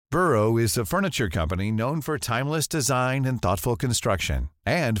Burrow is a furniture company known for timeless design and thoughtful construction,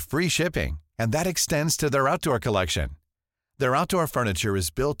 and free shipping, and that extends to their outdoor collection. Their outdoor furniture is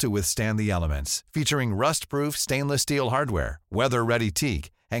built to withstand the elements, featuring rust-proof stainless steel hardware, weather-ready teak,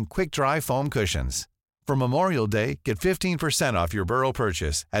 and quick-dry foam cushions. For Memorial Day, get 15% off your Burrow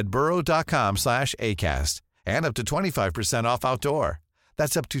purchase at burrow.com/acast, and up to 25% off outdoor.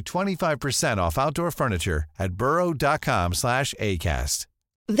 That's up to 25% off outdoor furniture at burrow.com/acast.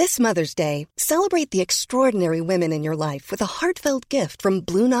 This Mother's Day, celebrate the extraordinary women in your life with a heartfelt gift from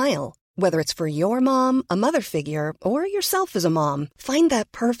Blue Nile. Whether it's for your mom, a mother figure, or yourself as a mom, find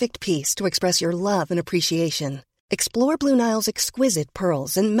that perfect piece to express your love and appreciation. Explore Blue Nile's exquisite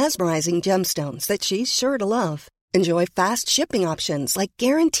pearls and mesmerizing gemstones that she's sure to love. Enjoy fast shipping options like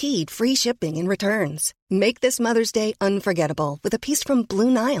guaranteed free shipping and returns. Make this Mother's Day unforgettable with a piece from Blue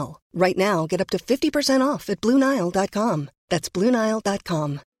Nile. Right now, get up to 50% off at BlueNile.com. That's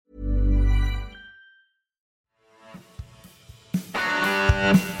BlueNile.com.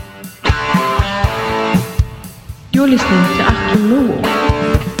 You're listening to Acton Millwall,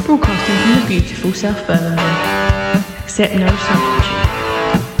 broadcasting from the beautiful South Birmingham. Accept no substitute.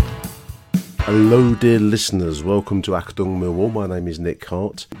 Hello dear listeners, welcome to Achtung Millwall. My name is Nick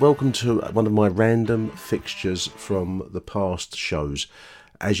Hart. Welcome to one of my random fixtures from the past shows.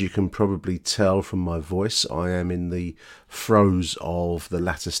 As you can probably tell from my voice, I am in the throes of the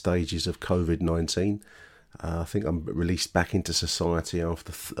latter stages of COVID-19. I think I'm released back into society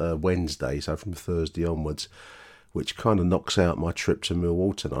after Wednesday, so from Thursday onwards, which kind of knocks out my trip to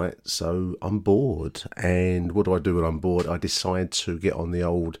Millwall tonight. So I'm bored. And what do I do when I'm bored? I decide to get on the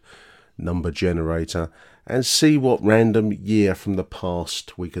old number generator and see what random year from the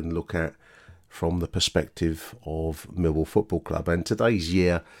past we can look at from the perspective of Millwall Football Club. And today's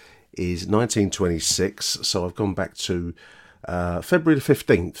year is 1926, so I've gone back to February the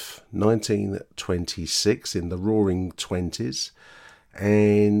 15th, 1926, in the Roaring Twenties.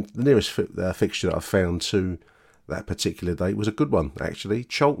 And the nearest fixture that I found to that particular date was a good one, actually.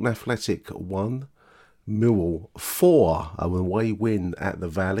 Charlton Athletic 1, Millwall 4, an away win at the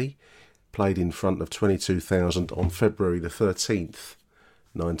Valley, played in front of 22,000 on February the 13th,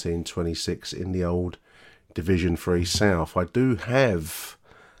 1926, in the old Division 3 South. I do have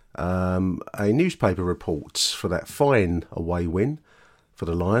a newspaper report for that fine away win for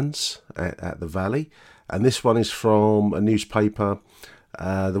the Lions at the Valley, and this one is from a newspaper,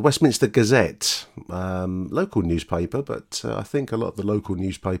 the Westminster Gazette, local newspaper, but I think a lot of the local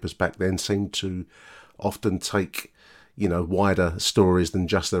newspapers back then seemed to often take, wider stories than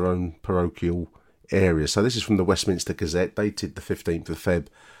just their own parochial area. So this is from the Westminster Gazette, dated the 15th of Feb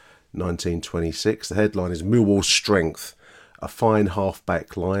 1926. The headline is Millwall's Strength, a fine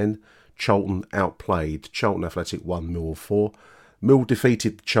half-back line. Charlton outplayed. Charlton Athletic 1, Millwall 4. Mill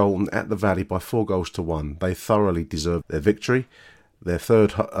defeated Charlton at the Valley by 4-1. They thoroughly deserved their victory. Their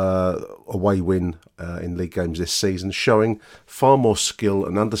third away win in league games this season, showing far more skill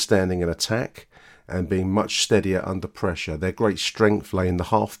and understanding in attack and being much steadier under pressure. Their great strength lay in the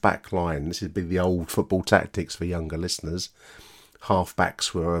half-back line. This would be the old football tactics for younger listeners.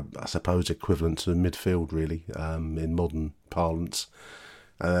 Half-backs were, I suppose, equivalent to midfield, really, in modern parlance,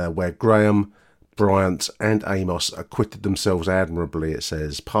 where Graham, Bryant and Amos acquitted themselves admirably, it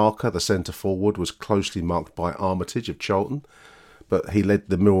says. Parker, the centre-forward, was closely marked by Armitage of Charlton, but he led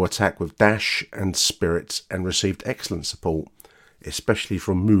the Mill attack with dash and spirit and received excellent support, especially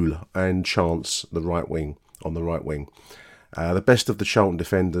from Mühl and Chance, on the right wing. The best of the Charlton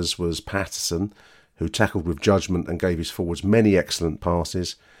defenders was Patterson, who tackled with judgment and gave his forwards many excellent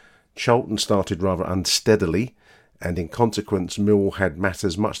passes. Charlton started rather unsteadily, and in consequence Mill had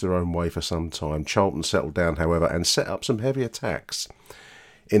matters much their own way for some time. Charlton settled down, however, and set up some heavy attacks.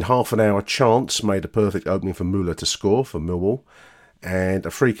 In half an hour, Chance made a perfect opening for Müller to score for Millwall, and a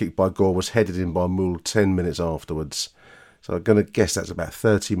free kick by Gore was headed in by Mühl 10 minutes afterwards. So I'm going to guess that's about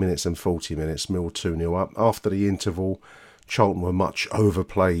 30 minutes and 40 minutes, Mill 2-0 up. After the interval, Charlton were much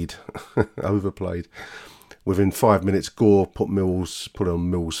overplayed. Within 5 minutes, Gore put on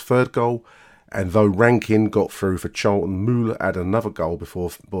Mill's third goal, and though Rankin got through for Charlton, Müller had another goal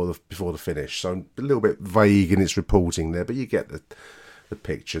before the finish. So a little bit vague in its reporting there, but you get the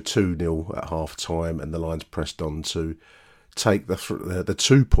picture. 2-0 at half time, and the Lions pressed on to take the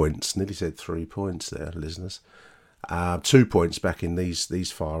 2 points. Nearly said 3 points there, listeners. 2 points back in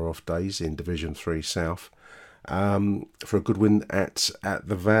these far off days in Division 3 South, for a good win at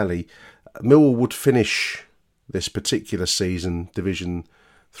the Valley. Millwall would finish this particular season, Division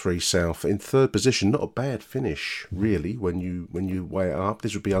 3 South, in third position. Not a bad finish, really, when you weigh it up.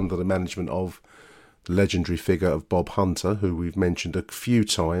 This would be under the management of the legendary figure of Bob Hunter, who we've mentioned a few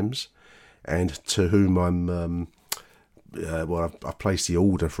times, and to whom I've placed the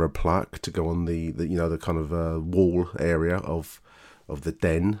order for a plaque to go on the kind of wall area of the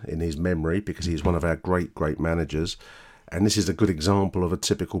Den in his memory, because he's one of our great managers. And this is a good example of a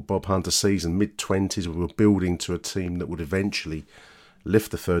typical Bob Hunter season. Mid-20s, we were building to a team that would eventually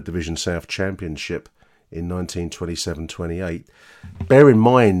lift the 3rd Division South Championship in 1927-28. Bear in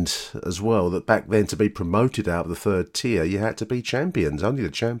mind as well that back then, to be promoted out of the 3rd tier, you had to be champions. Only the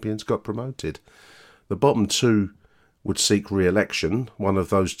champions got promoted. The bottom two would seek re-election. One of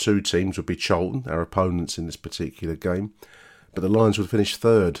those two teams would be Charlton, our opponents in this particular game. But the Lions would finish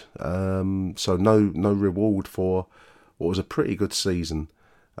 3rd. So no reward for what was a pretty good season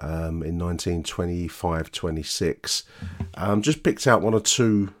in 1925-26. Just picked out one or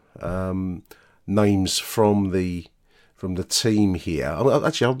two names from the team here.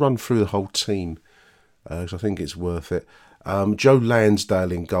 I'll run through the whole team because I think it's worth it. Joe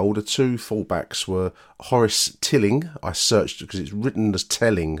Lansdale in goal. The two fullbacks were Horace Tilling. I searched because it's written as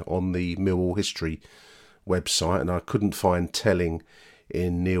Telling on the Millwall History website, and I couldn't find Telling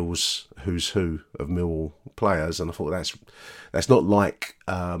in Neil's Who's Who of Millwall players, and I thought that's not like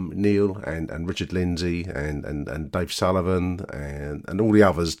Neil and Richard Lindsay and Dave Sullivan and all the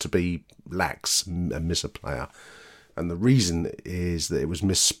others to be lax and miss a player. And the reason is that it was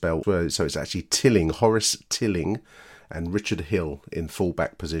misspelled, so it's actually Tilling, Horace Tilling, and Richard Hill in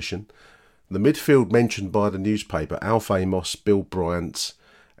full-back position. The midfield mentioned by the newspaper, Alf Amos, Bill Bryant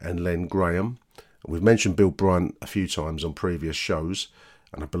and Len Graham. We've mentioned Bill Bryant a few times on previous shows,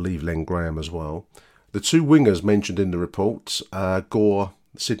 and I believe Len Graham as well. The two wingers mentioned in the report,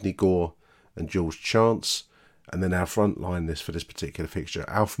 Sidney Gore and Jules Chance, and then our front line list for this particular fixture,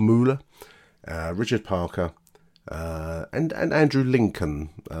 Alf Mueller, Richard Parker, and Andrew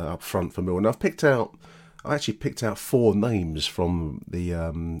Lincoln up front for Millwall. And I actually picked out 4 names from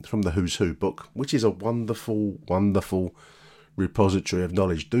the Who's Who book, which is a wonderful repository of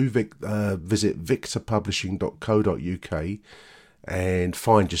knowledge. Do visit victorpublishing.co.uk and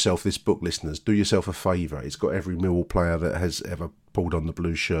find yourself this book, listeners. Do yourself a favour. It's got every Millwall player that has ever pulled on the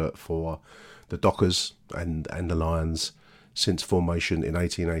blue shirt for the Dockers and the Lions since formation in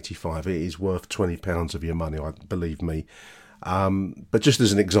 1885. It is worth £20 of your money, believe me. But just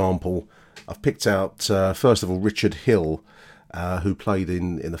as an example, I've picked out, first of all, Richard Hill, who played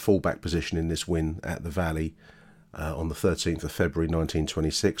in the fullback position in this win at the Valley on the 13th of February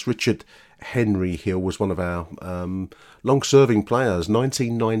 1926. Richard Henry Hill was one of our long-serving players.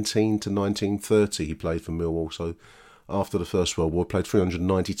 1919 to 1930 he played for Millwall, so after the First World War, played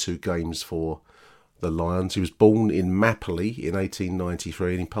 392 games for the Lions. He was born in Mapley in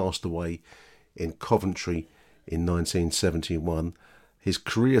 1893 and he passed away in Coventry in 1971. His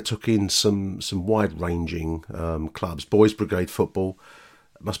career took in some wide-ranging clubs. Boys Brigade Football,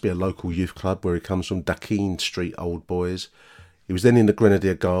 must be a local youth club where he comes from, Dakeen Street Old Boys. He was then in the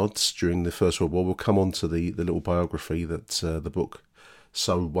Grenadier Guards during the First World War. We'll come on to the little biography that the book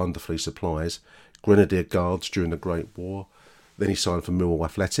so wonderfully supplies. Grenadier Guards during the Great War. Then he signed for Millwall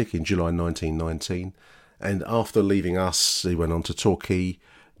Athletic in July 1919. And after leaving us, he went on to Torquay,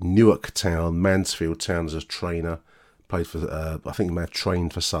 Newark Town, Mansfield Town as a trainer. Played for, I think he may have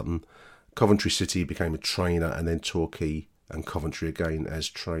trained for Sutton. Coventry City became a trainer, and then Torquay and Coventry again as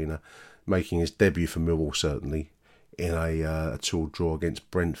trainer, making his debut for Millwall certainly in a 2-2 draw against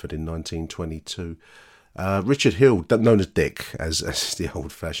Brentford in 1922. Richard Hill, known as Dick, as the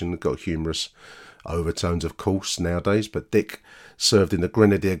old-fashioned, got humorous overtones of course nowadays, but Dick served in the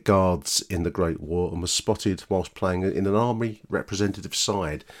Grenadier Guards in the Great War and was spotted whilst playing in an army representative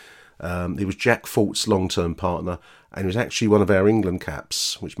side. He was Jack Fort's long-term partner, and he was actually one of our England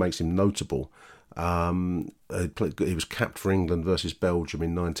caps, which makes him notable. He was capped for England versus Belgium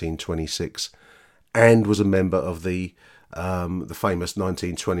in 1926 and was a member of the famous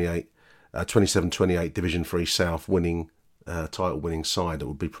 27-28 Division 3 South title-winning side that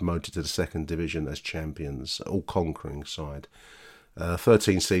would be promoted to the second division as champions, all-conquering side.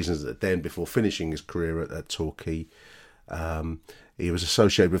 13 seasons at Den before finishing his career at Torquay. He was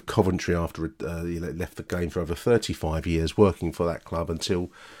associated with Coventry after he left the game for over 35 years, working for that club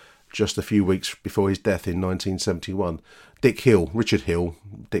until just a few weeks before his death in 1971. Richard Hill,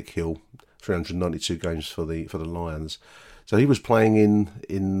 392 games for the Lions. So he was playing in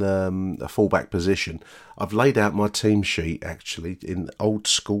a fullback position. I've laid out my team sheet actually in old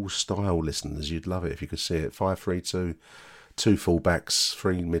school style, listeners. You'd love it if you could see it. 5-3-2, 2 fullbacks,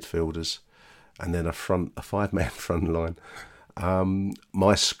 3 midfielders, and then a 5-man front line.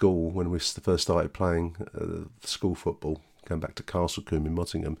 My school, when we first started playing school football, going back to Castlecombe in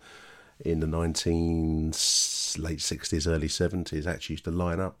Mottingham, in the late 60s, early 70s, actually used to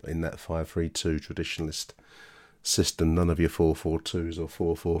line up in that 5-3-2 traditionalist system. None of your 4-4-2s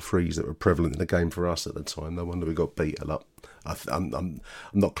or 4-4-3s that were prevalent in the game for us at the time. No wonder we got beat a lot. I'm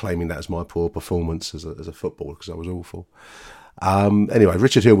not claiming that as my poor performance as a footballer, because I was awful. Anyway,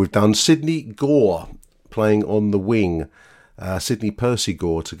 Richard Hill we've done. Sidney Gore playing on the wing. Sidney Percy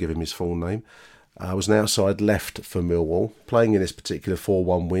Gore, to give him his full name, was an outside left for Millwall, playing in this particular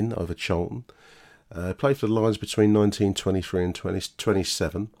 4-1 win over Charlton. Played for the Lions between 1923 and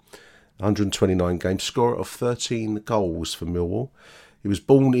 2027. 129 games, scorer of 13 goals for Millwall. He was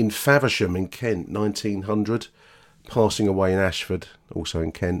born in Faversham in Kent, 1900, passing away in Ashford, also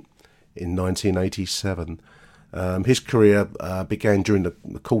in Kent, in 1987. His career began during the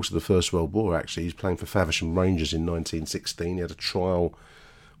course of the First World War, actually. He was playing for Faversham Rangers in 1916. He had a trial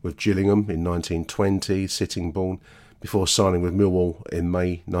with Gillingham in 1920, Sittingbourne, before signing with Millwall in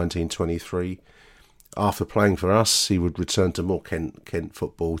May 1923. After playing for us, he would return to more Kent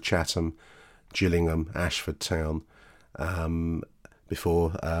football, Chatham, Gillingham, Ashford Town,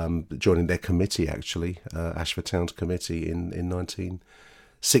 before joining their committee, actually, Ashford Town's committee in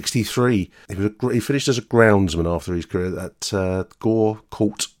 1963. He finished as a groundsman after his career at Gore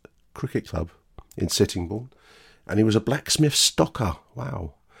Court Cricket Club in Sittingbourne, and he was a blacksmith stocker,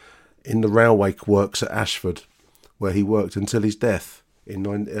 wow, in the railway works at Ashford, where he worked until his death.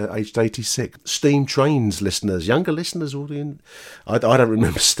 Aged 86. Steam trains, listeners, younger listeners, I don't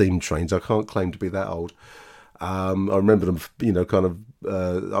remember steam trains. I can't claim to be that old. I remember them,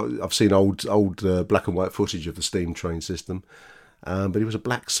 I've seen old black and white footage of the steam train system. But he was a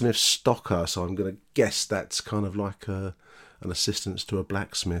blacksmith stocker, so I'm going to guess that's kind of like an assistant to a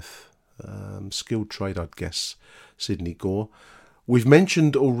blacksmith. Skilled trade, I'd guess. Sidney Gore. We've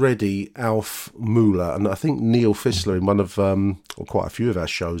mentioned already Alf Müller, and I think Neil Fissler in one of, quite a few of our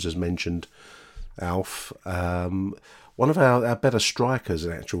shows has mentioned Alf. One of our better strikers,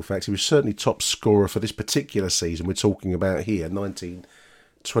 in actual fact. He was certainly top scorer for this particular season we're talking about here,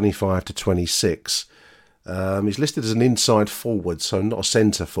 1925 to 26. He's listed as an inside forward, so not a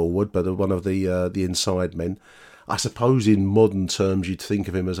centre forward, but one of the inside men. I suppose in modern terms you'd think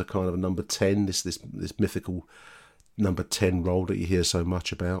of him as a kind of a number 10, this mythical number 10 role that you hear so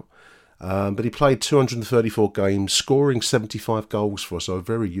much about. But he played 234 games, scoring 75 goals for us, so a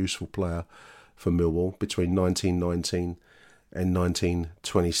very useful player for Millwall between 1919 and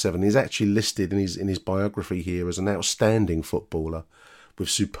 1927. He's actually listed in his biography here as an outstanding footballer with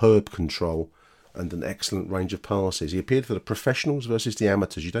superb control and an excellent range of passes. He appeared for the professionals versus the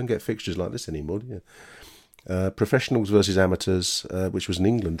amateurs. You don't get fixtures like this anymore, do you? Professionals versus amateurs, which was an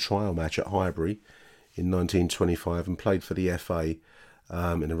England trial match at Highbury in 1925, and played for the FA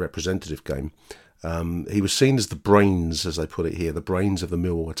in a representative game. He was seen as the brains, as they put it here, the brains of the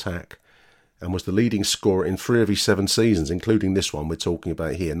Millwall attack, and was the leading scorer in 3 of his 7 seasons, including this one we're talking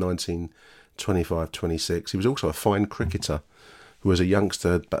about here, 1925-26. He was also a fine cricketer who, as a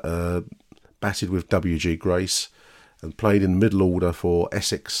youngster, batted with W.G. Grace and played in the middle order for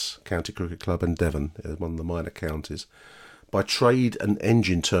Essex County Cricket Club and Devon, one of the minor counties. By trade an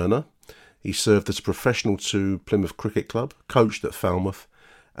engine turner, he served as a professional to Plymouth Cricket Club, coached at Falmouth,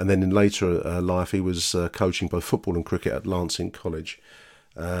 and then in later life he was coaching both football and cricket at Lancing College.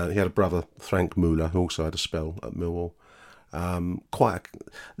 He had a brother, Frank Müller, who also had a spell at Millwall. One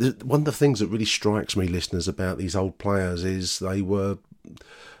of the things that really strikes me, listeners, about these old players is they were,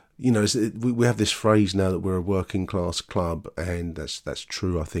 we have this phrase now that we're a working class club, and that's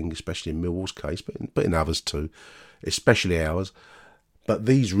true, I think, especially in Millwall's case, but in others too, especially ours. But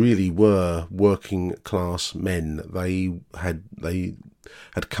these really were working class men. They had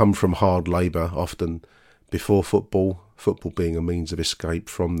come from hard labour often before football being a means of escape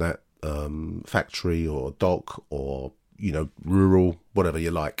from that factory or dock or, rural, whatever you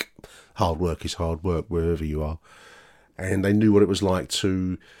like. Hard work is hard work wherever you are. And they knew what it was like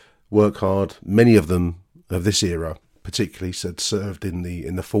to work hard. Many of them of this era particularly had served in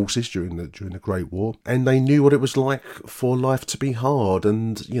the forces during the Great War, and they knew what it was like for life to be hard.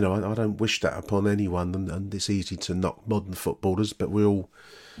 And I don't wish that upon anyone, and it's easy to knock modern footballers, but we all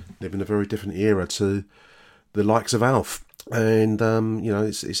live in a very different era to the likes of Alf. And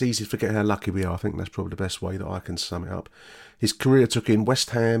it's easy to forget how lucky we are. I think that's probably the best way that I can sum it up. His career took in West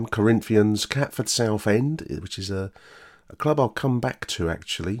Ham, Corinthians, Catford Southend, which is a club I'll come back to,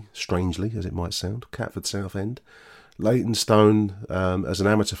 actually, strangely as it might sound. Catford Southend, Leytonstone as an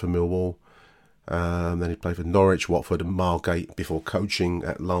amateur for Millwall. Then he played for Norwich, Watford and Margate before coaching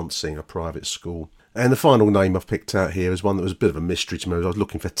at Lancing, a private school. And the final name I've picked out here is one that was a bit of a mystery to me. I was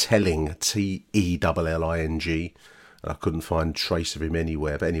looking for Telling, Telling. I couldn't find trace of him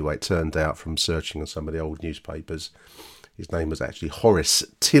anywhere. But anyway, it turned out from searching on some of the old newspapers, his name was actually Horace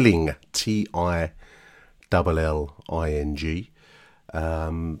Tilling, Tilling.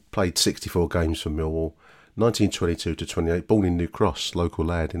 Played 64 games for Millwall, 1922 to 28. Born in New Cross, local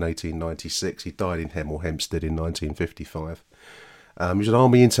lad, in 1896. He died in Hemel Hempstead in 1955. He was an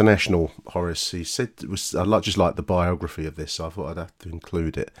Army International, Horace. He said it was. I just like the biography of this, so I thought I'd have to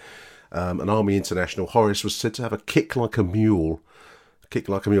include it. An Army International, Horace was said to have a kick like a mule.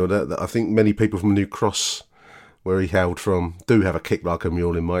 That I think many people from New Cross, where he hailed from, do have a kick like a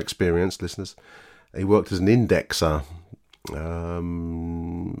mule, in my experience, listeners. He worked as an indexer,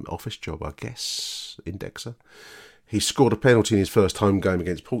 office job, I guess, indexer. He scored a penalty in his first home game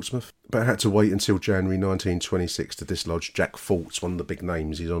against Portsmouth, but had to wait until January 1926 to dislodge Jack Fultz, one of the big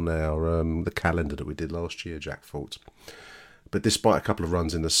names. He's on our the calendar that we did last year, Jack Fultz. But despite a couple of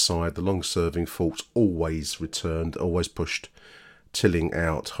runs in the side, the long-serving Fultz always returned, always pushed Tilling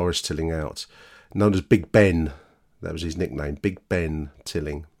out, Horace Tilling out. Known as Big Ben, that was his nickname, Big Ben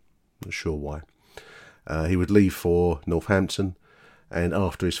Tilling. Not sure why. He would leave for Northampton, and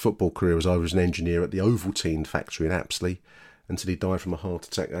after his football career was over as an engineer at the Ovaltine factory in Apsley until he died from a heart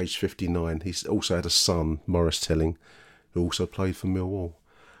attack aged 59. He also had a son, Maurice Tilling, who also played for Millwall.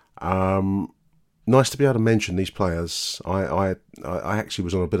 Nice to be able to mention these players. I actually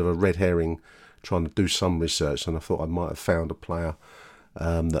was on a bit of a red herring trying to do some research, and I thought I might have found a player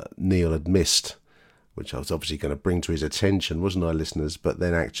that Neil had missed, which I was obviously going to bring to his attention, wasn't I, listeners? But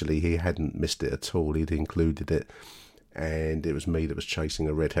then actually he hadn't missed it at all. He'd included it. And it was me that was chasing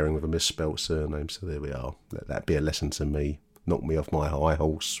a red herring with a misspelt surname. So there we are. Let that be a lesson to me. Knock me off my high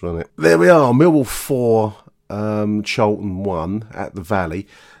horse, wasn't it? There we are. Millwall 4, Charlton 1 at the Valley.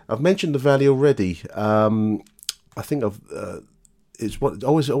 I've mentioned the Valley already. I think it's what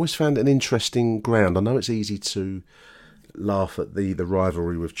always found an interesting ground. I know it's easy to laugh at the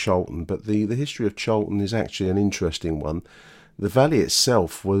rivalry with Charlton, but the history of Charlton is actually an interesting one. The Valley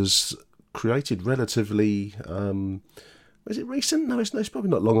itself was created relatively, was it recent? No, it's probably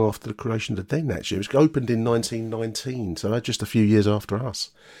not long after the creation of the Den, actually. It was opened in 1919, so just a few years after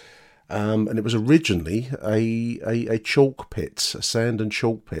us. And it was originally a chalk pit, a sand and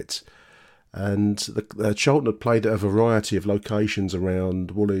chalk pit. And Charlton had played at a variety of locations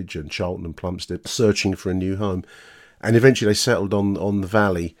around Woolwich and Charlton and Plumstead, searching for a new home. And eventually they settled on the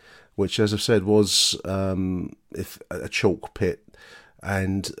Valley, which, as I've said, was a chalk pit.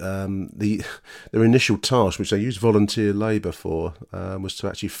 And their initial task, which they used volunteer labour for, was to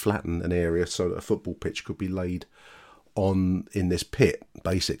actually flatten an area so that a football pitch could be laid on in this pit,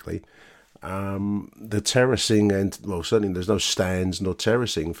 basically. The terracing and, well, certainly there's no stands nor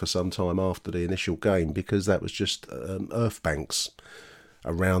terracing for some time after the initial game, because that was just earth banks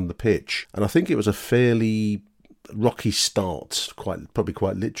around the pitch. And I think it was a fairly rocky start, probably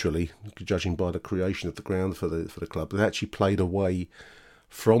quite literally, judging by the creation of the ground for the club. They actually played away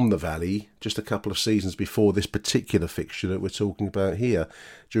from the Valley just a couple of seasons before this particular fixture that we're talking about here.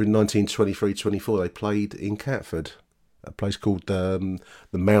 During 1923-24, they played in Catford, a place called the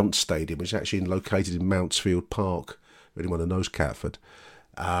Mount Stadium, which is actually located in Mountsfield Park, for anyone who knows Catford.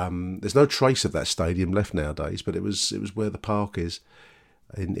 There's no trace of that stadium left nowadays, but it was where the park is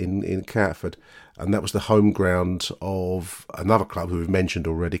in Catford, and that was the home ground of another club who we've mentioned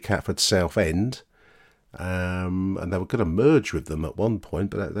already, Catford Southend, and they were going to merge with them at one point,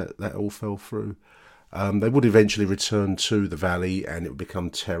 but that all fell through. They would eventually return to the Valley, and it would become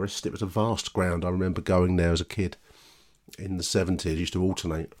terraced. It was a vast ground. I remember going there as a kid in the 70s. I used to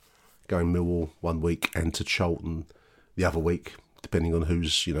alternate going Millwall one week and to Charlton the other week, depending on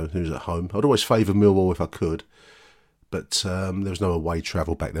who's at home. I'd always favour Millwall if I could. But there was no away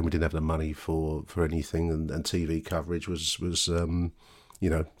travel back then. We didn't have the money for anything, and TV coverage was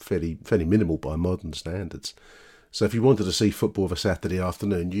fairly minimal by modern standards. So if you wanted to see football of a Saturday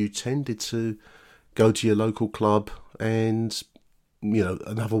afternoon, you tended to go to your local club and,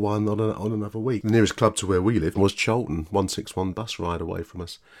 another one on another week. The nearest club to where we lived was Charlton, 161 bus ride away from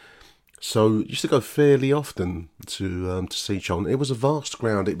us. So I used to go fairly often to see Charlton. It was a vast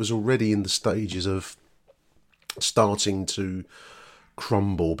ground. It was already in the stages of starting to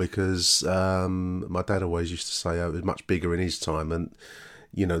crumble, because my dad always used to say it was much bigger in his time, and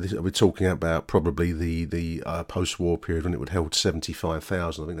we're talking about probably the post-war period when it would hold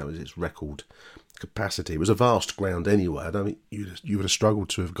 75,000. I think that was its record capacity. It was a vast ground anyway. I don't think you would have struggled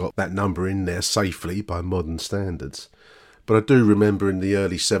to have got that number in there safely by modern standards. But I do remember in the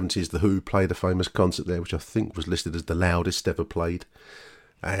early 70s, The Who played a famous concert there, which I think was listed as the loudest ever played.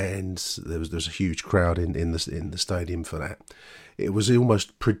 and there was a huge crowd in the stadium for that. It was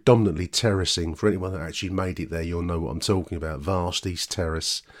almost predominantly terracing. For anyone that actually made it there, you'll know what I'm talking about. Vast East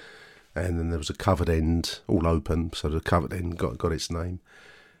Terrace, and then there was a covered end, all open, so the covered end got its name,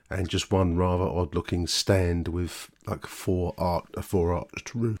 and just one rather odd-looking stand with like four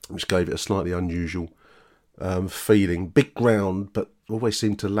arched roof, which gave it a slightly unusual feeling. Big ground, but always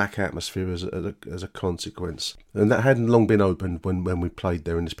seemed to lack atmosphere as a consequence. And that hadn't long been opened when we played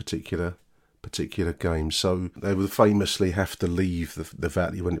there in this particular game. So they would famously have to leave the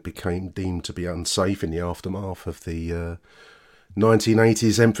Valley when it became deemed to be unsafe in the aftermath of the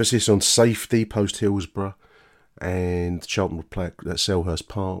 1980s emphasis on safety post Hillsborough. And Charlton would play at Selhurst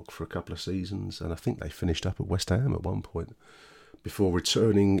Park for a couple of seasons, and I think they finished up at West Ham at one point before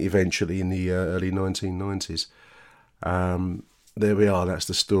returning eventually in the early 1990s. There we are, that's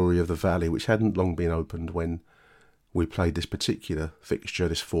the story of the Valley, which hadn't long been opened when we played this particular fixture,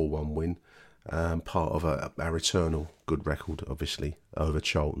 this 4-1 win, part of our eternal good record, obviously, over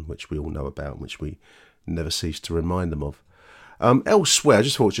Charlton, which we all know about, which we never cease to remind them of. Elsewhere, I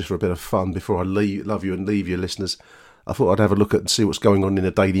just thought, just for a bit of fun, before I leave you listeners, I thought I'd have a look at and see what's going on in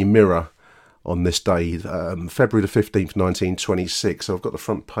the Daily Mirror on this day, February the 15th, 1926. So I've got the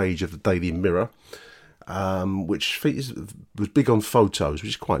front page of the Daily Mirror, which was big on photos,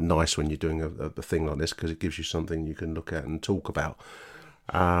 which is quite nice when you're doing a thing like this, because it gives you something you can look at and talk about.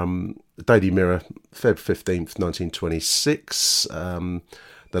 The Daily Mirror, Feb 15th, 1926,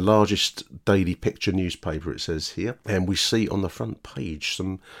 the largest daily picture newspaper, it says here, and we see on the front page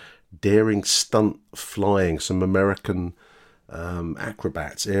some daring stunt flying, some American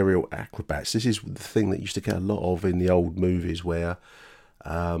acrobats, aerial acrobats. This is the thing that used to get a lot of in the old movies, where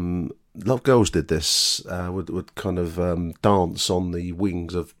a lot of girls did this, would kind of dance on the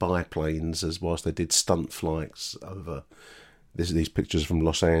wings of biplanes as whilst they did stunt flights over. These pictures from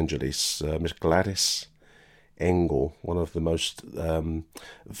Los Angeles. Miss Gladys Engel, one of the most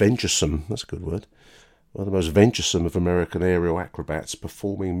venturesome, that's a good word, one of the most venturesome of American aerial acrobats,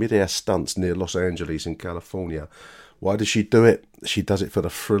 performing mid-air stunts near Los Angeles in California. Why does she do it? She does it for the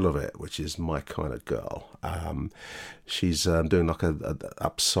thrill of it, which is my kind of girl. She's doing like a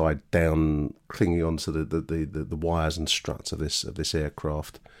upside down, clinging onto the wires and struts of this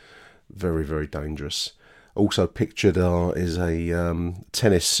aircraft. Very, very dangerous. Also pictured is a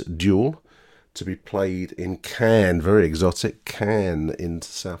tennis duel to be played in Cannes, very exotic, Cannes in the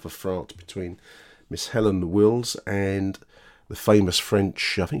south of France, between Miss Helen Wills and the famous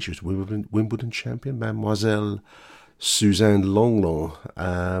French, I think she was Wimbledon champion, Mademoiselle Suzanne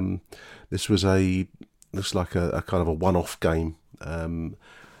Lenglen. This was looks like a kind of a one-off game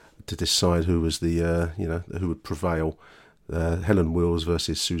to decide who was who would prevail. Helen Wills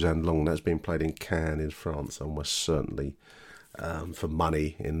versus Suzanne Lenglen. That's being played in Cannes in France, almost certainly for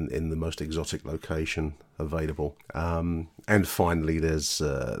money in the most exotic location available. And finally, there's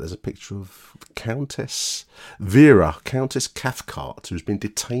a picture of Countess Cathcart, who's been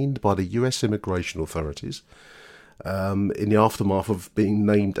detained by the US immigration authorities in the aftermath of being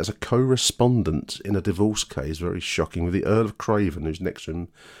named as a co-respondent in a divorce case. Very shocking, with the Earl of Craven, who's next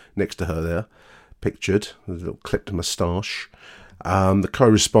to her there, pictured with a little clipped moustache. The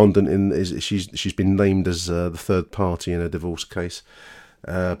co-respondent she's been named as the third party in a divorce case,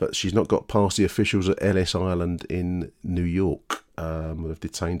 but she's not got past the officials at Ellis Island in New York. Have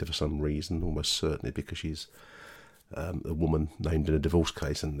detained her for some reason, almost certainly because she's a woman named in a divorce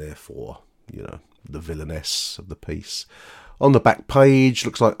case, and therefore, the villainess of the piece. On the back page,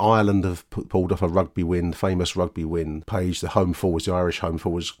 looks like Ireland have pulled off a rugby win, famous rugby win page. The Irish home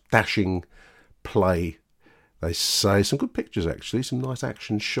forwards, dashing play. They say some good pictures, actually, some nice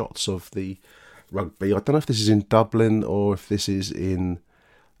action shots of the rugby. I don't know if this is in Dublin or if this is in...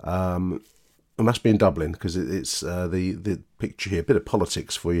 it must be in Dublin, because it's the picture here. A bit of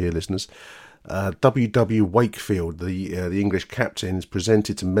politics for you here, listeners. W.W. Wakefield, the English captain, is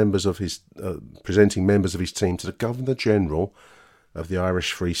presenting members of his team to the Governor General of the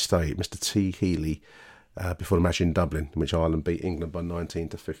Irish Free State, Mr. T. Healy, before the match in Dublin, in which Ireland beat England by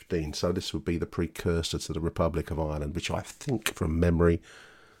 19-15. So this would be the precursor to the Republic of Ireland, which I think, from memory,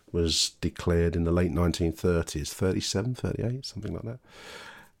 was declared in the late 1930s, 37, 38, something like that.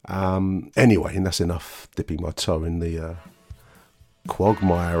 Anyway, and that's enough dipping my toe in the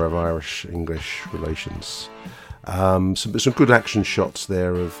quagmire of Irish-English relations. Some good action shots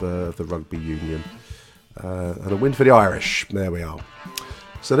there of the rugby union. And a win for the Irish. There we are.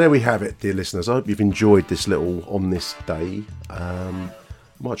 So there we have it, dear listeners. I hope you've enjoyed this little On This Day.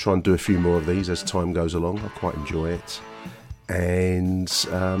 Might try and do a few more of these as time goes along. I quite enjoy it. And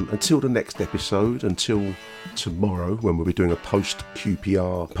until the next episode, until tomorrow when we'll be doing a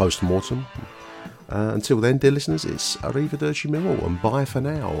post-QPR post-mortem, until then, dear listeners, it's Arrivederci Millwall and bye for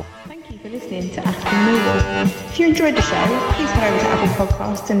now. Thank you for listening to Acton Millwall. If you enjoyed the show, please head over to Apple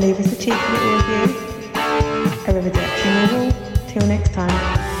Podcasts and leave us a cheeky little review. Arrivederci Millwall. Till next time.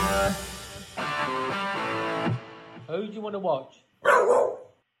 Who do you want to watch?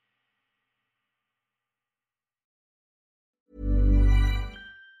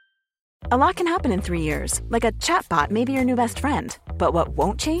 A lot can happen in 3 years, like a chatbot may be your new best friend. But what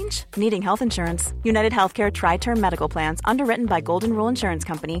won't change? Needing health insurance. United Healthcare Tri-Term Medical Plans, underwritten by Golden Rule Insurance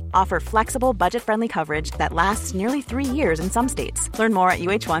Company, offer flexible, budget-friendly coverage that lasts nearly 3 years in some states. Learn more at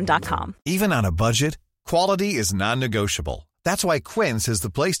uh1.com. Even on a budget, quality is non-negotiable. That's why Quince is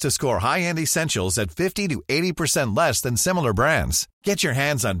the place to score high-end essentials at 50 to 80% less than similar brands. Get your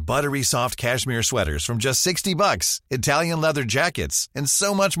hands on buttery soft cashmere sweaters from just $60, Italian leather jackets, and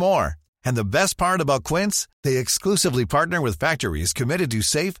so much more. And the best part about Quince, they exclusively partner with factories committed to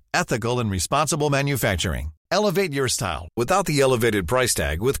safe, ethical, and responsible manufacturing. Elevate your style without the elevated price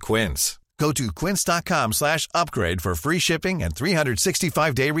tag with Quince. Go to quince.com/upgrade for free shipping and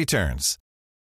 365-day returns.